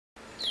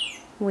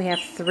We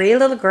have 3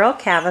 little girl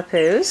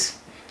Cavapoos.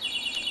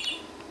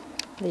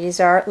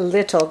 These are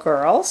little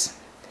girls.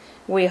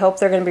 We hope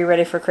they're going to be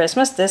ready for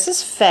Christmas. This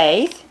is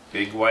Faith.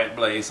 Big white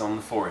blaze on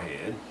the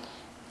forehead.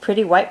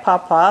 Pretty white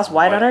pawpaws,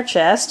 white on her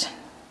chest.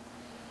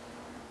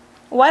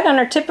 White on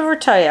her tip of her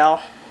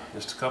tail.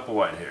 Just a couple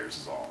white hairs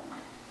is all.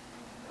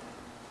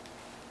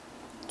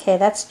 Okay,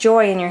 that's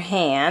Joy in your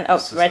hand.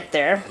 Oh, right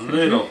there.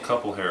 Little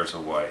couple hairs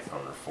of white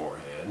on her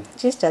forehead.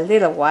 Just a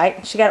little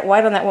white. She got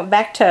white on that one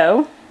back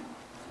toe.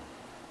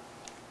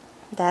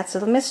 That's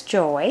little Miss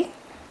Joy.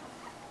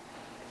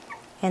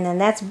 And then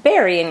that's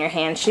Berry in your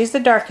hand. She's the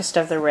darkest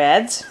of the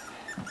reds.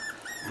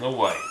 No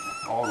white,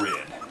 all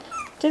red.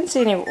 Didn't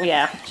see any,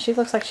 yeah, she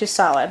looks like she's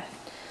solid.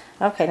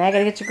 Okay, now I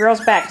gotta get your girls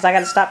back because I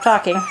gotta stop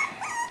talking. Here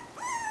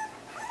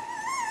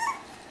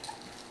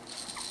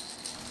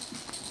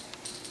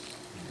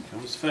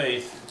comes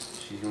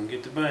Faith. She's gonna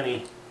get the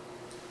bunny.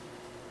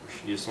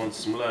 She just wants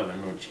some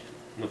loving, don't you?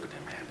 Look at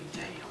them happy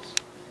tails.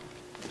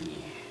 Yeah.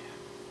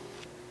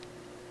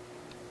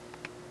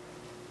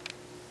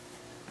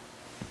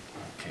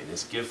 Okay,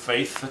 let's give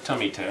Faith the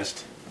tummy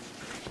test.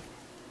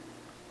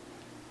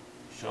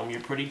 Show them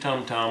your pretty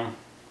tum-tum.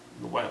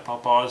 The white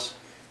pawpaws.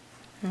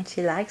 And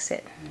she likes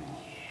it. Yeah.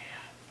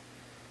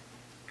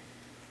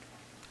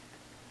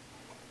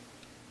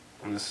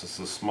 And this is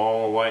the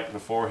small white in the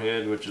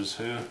forehead, which is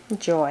who?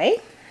 Joy.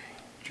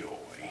 Joy.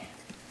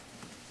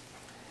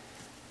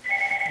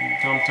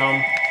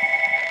 Tum-tum.